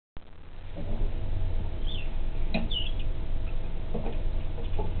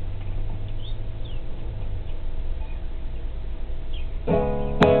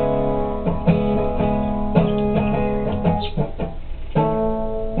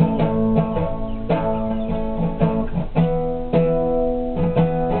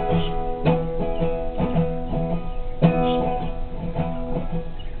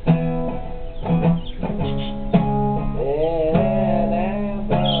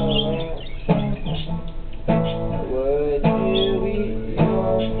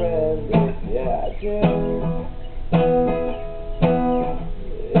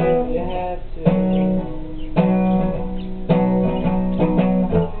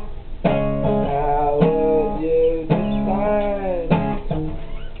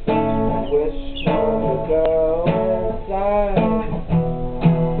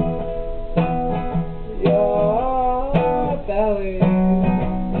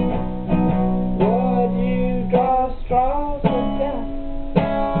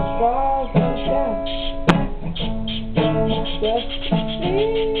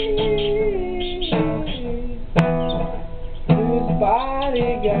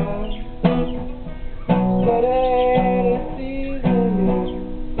everybody got whatever season is.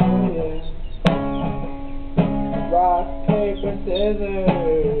 Oh yeah. Rock, paper,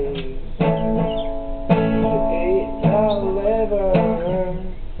 scissors. You eat the liver.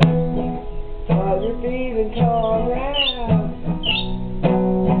 While you're feeding come round.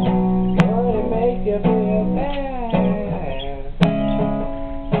 Gonna make you feel bad.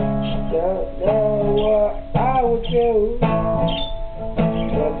 Don't know what I would do.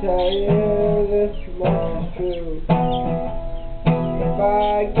 I'll tell you this much is true. If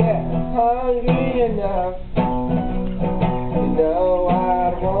I get hungry enough, you know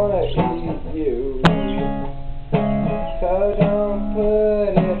I'd wanna eat you. So don't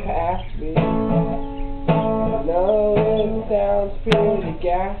put it past me. I know it sounds pretty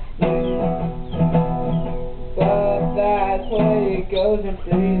ghastly, but that's the way it goes in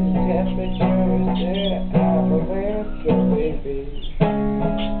freezing temperatures. Yeah, avalance, oh baby.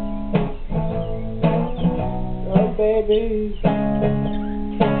 Oh baby,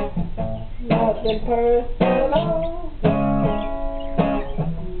 nothing personal.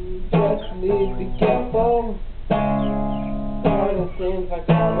 Just need to get home. It seems like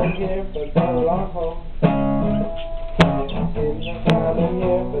I'm in here for the long haul. Seems like I'm in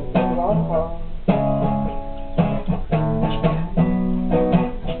here for the long haul.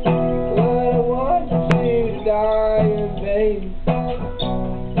 But I want you to die in vain.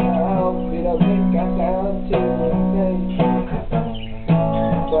 I hope you don't think I sound too insane.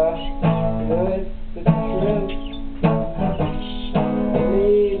 But it's the truth. I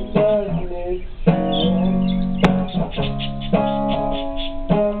need those nutrients.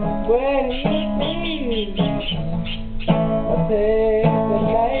 When you leave, I'll take the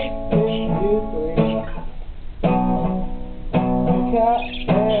knife and you bleed. Cut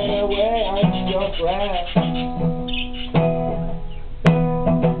away on your grass.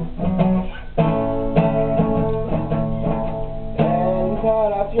 And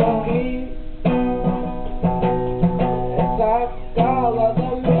cut off your feet. And suck all of the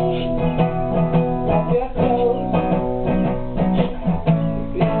meat off your toes.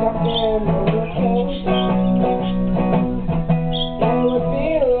 It would be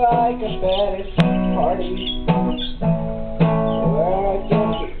like a fetish party where I get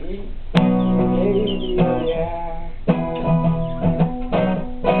to eat baby, oh yeah.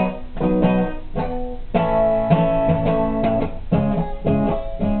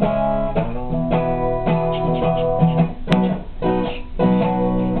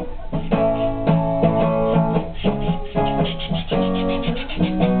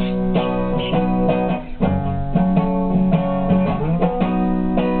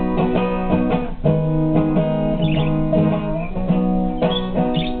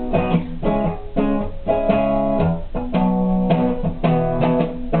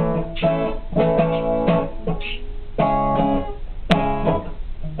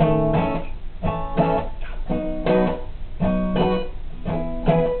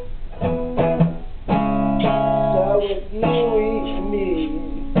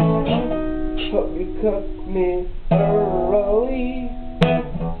 Hope you cook me thoroughly.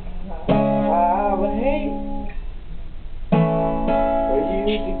 I would hate for you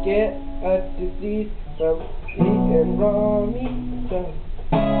to get a disease from eating raw meat. So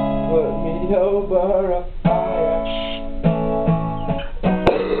put me over a fire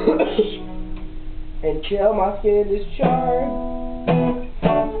until my skin is charred.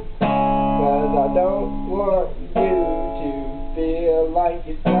 'Cause I don't want you to feel like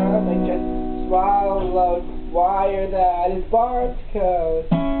your stomach just swallowed wire that is barbed. 'Cause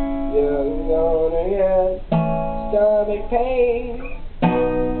you're gonna get stomach pain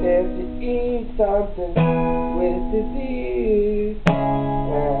if you eat something with disease.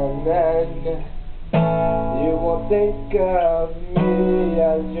 And then you won't think of me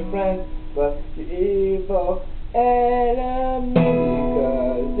as your friend, but your evil enemy.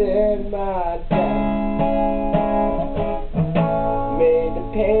 'Cause in my death made the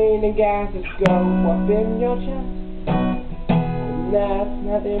pain and gases go up in your chest. And that's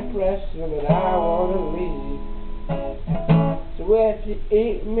not the impression that I wanna leave. So if you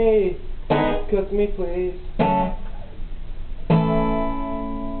eat me, cook me please.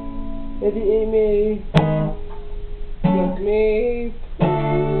 If you eat me, cook me.